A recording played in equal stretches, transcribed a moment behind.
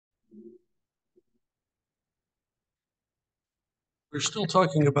We're still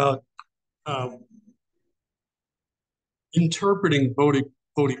talking about um, interpreting Bode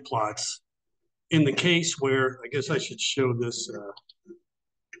plots in the case where, I guess I should show this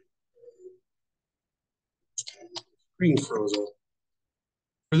screen froze up.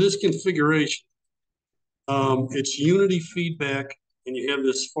 For this configuration, it's unity feedback, and you have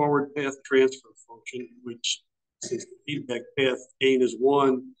this forward path transfer function, which since the feedback path gain is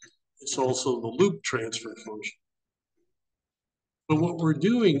 1, it's also the loop transfer function. But what we're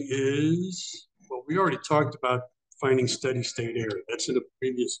doing is, well, we already talked about finding steady state area. That's in a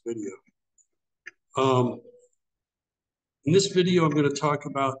previous video. In this video, I'm going to talk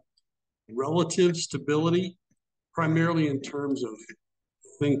about relative stability, primarily in terms of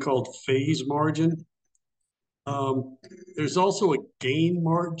a thing called phase margin. There's also a gain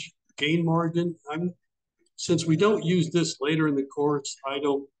margin. Since we don't use this later in the course, I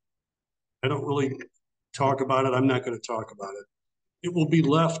don't really talk about it. I'm not going to talk about it. It will be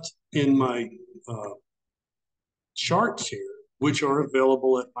left in my charts here, which are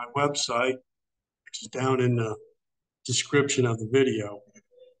available at my website, which is down in the description of the video.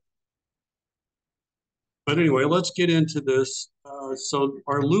 But anyway, let's get into this. So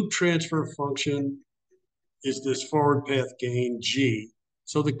our loop transfer function is this forward path gain G.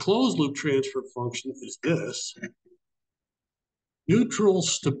 So the closed loop transfer function is this. Neutral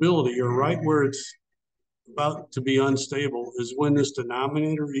stability, or right where it's about to be unstable, is when this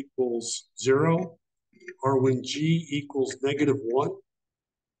denominator equals 0 or when G equals -1.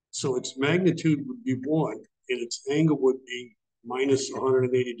 So its magnitude would be 1 and its angle would be minus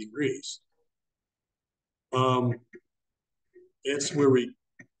 180 degrees. That's where we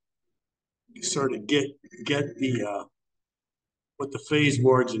start to get the what the phase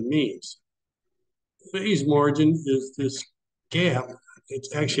margin means. The phase margin is this gap.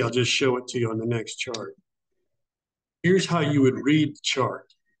 It's actually, I'll just show it to you on the next chart. Here's how you would read the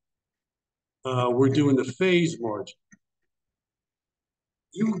chart. We're doing the phase margin.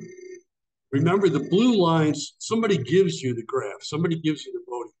 You remember the blue lines, somebody gives you the graph, somebody gives you the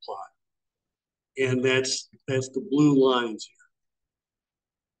Bode plot. And that's the blue lines here.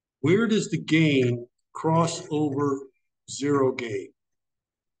 Where does the gain cross over 0 gain,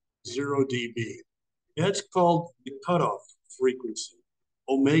 0 dB? That's called the cutoff frequency,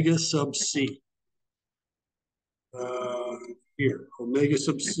 omega sub c. Here, omega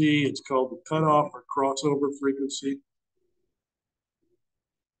sub c, it's called the cutoff or crossover frequency.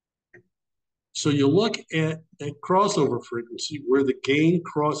 So you look at that crossover frequency where the gain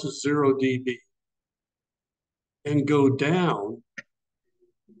crosses 0 dB and go down.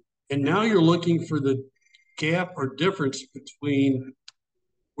 And now you're looking for the gap or difference between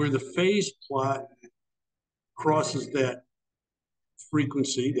where the phase plot crosses that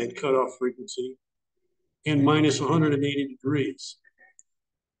frequency, that cutoff frequency, and minus 180 degrees.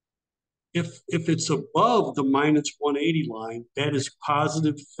 If it's above the minus 180 line, that is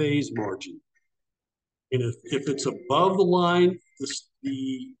positive phase margin. And if it's above the line,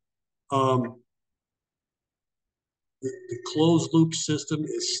 the closed loop system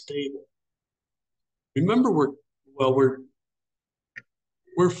is stable. Remember,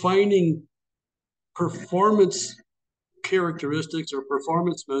 we're finding performance characteristics or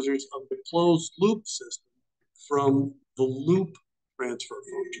performance measures of the closed loop system from the loop transfer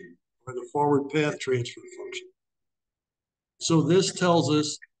function or the forward path transfer function. So this tells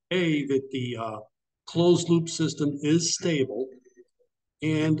us, A, that the closed loop system is stable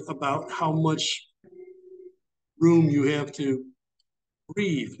and about how much room you have to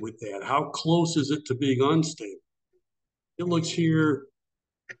breathe with that. How close is it to being unstable? It looks here,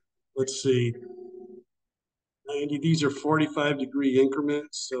 let's see, 90, these are 45-degree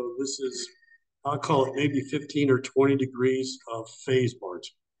increments. So this is, I'll call it maybe 15 or 20 degrees of phase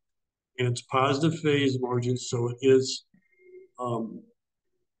margin. And it's positive phase margin, so it is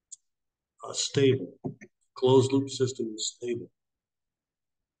stable. Closed loop system is stable.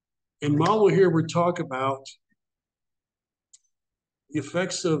 And while we're here, we're talking about the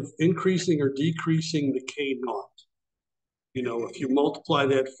effects of increasing or decreasing the K naught. You know, if you multiply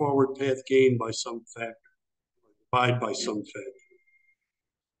that forward path gain by some factor, divide by some factor.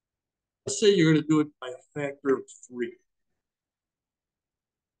 Let's say you're going to do it by a factor of 3.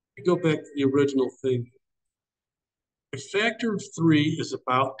 You go back to the original thing. A factor of 3 is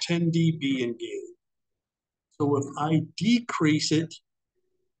about 10 dB in gain. So if I decrease it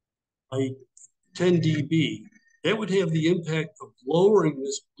by 10 dB, that would have the impact of lowering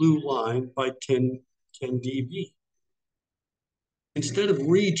this blue line by 10 dB. Instead of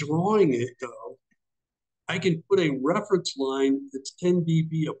redrawing it, though, I can put a reference line that's 10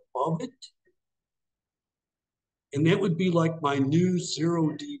 dB above it And that would be like my new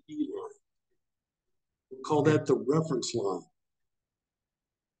 0 dB line. We'll call that the reference line.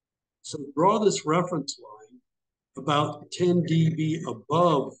 So draw this reference line about 10 dB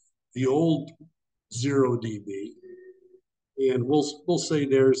above the old 0 dB. And we'll say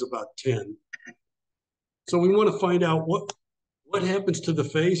there's about 10. So we want to find out what happens to the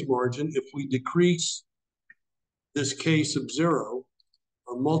phase margin if we decrease this k sub 0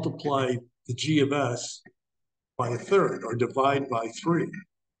 or multiply the g of s by a third or divide by 3.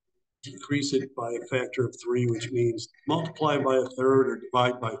 Decrease it by a factor of 3, which means multiply by a third or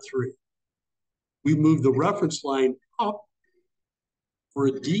divide by 3. We move the reference line up for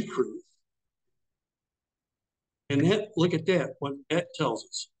a decrease. And that, look at that, what that tells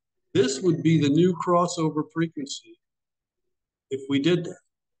us. This would be the new crossover frequency if we did that.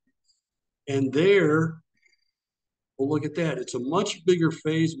 And there, well, look at that. It's a much bigger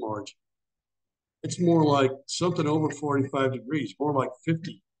phase margin. It's more like something over 45 degrees, more like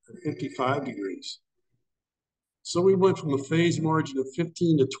 50 or 55 degrees. So we went from a phase margin of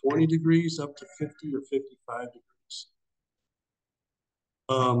 15 to 20 degrees up to 50 or 55 degrees.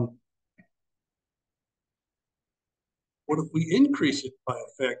 What if we increase it by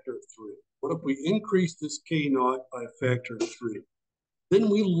a factor of 3? What if we increase this K naught by a factor of 3? Then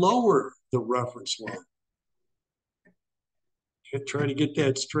we lower the reference line. Try to get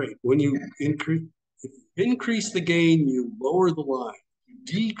that straight. When you increase the gain, you lower the line. You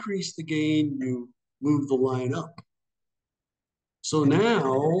decrease the gain, you move the line up. So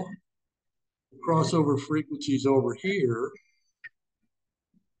now, the crossover frequency is over here.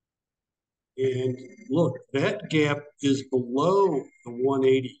 And look, that gap is below the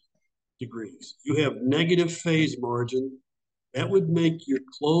 180 degrees. You have negative phase margin. That would make your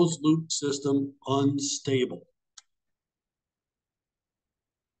closed loop system unstable.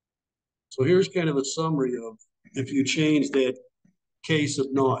 So here's kind of a summary of if you change that K sub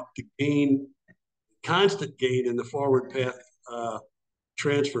naught, the gain, constant gain in the forward path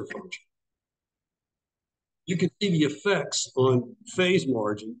transfer function. You can see the effects on phase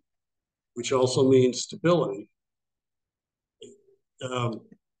margin, which also means stability, by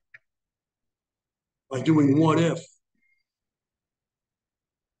doing what if.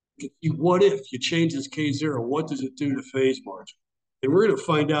 What if you change this K0, what does it do to phase margin? And we're going to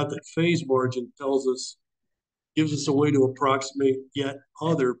find out that phase margin gives us a way to approximate yet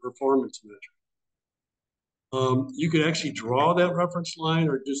other performance measures. You could actually draw that reference line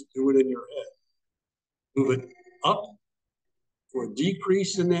or just do it in your head. Move it up for a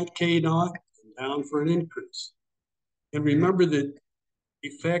decrease in that K naught and down for an increase. And remember that a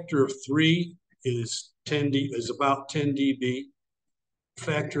factor of 3 is about 10 dB. A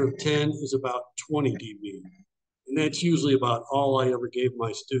factor of 10 is about 20 dB. And that's usually about all I ever gave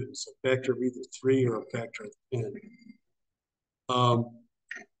my students, a factor of either 3 or a factor of 10.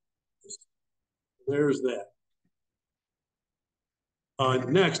 There's that.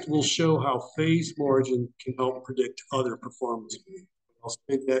 Next, we'll show how phase margin can help predict other performance. I'll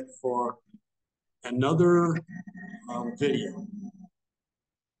save that for another video.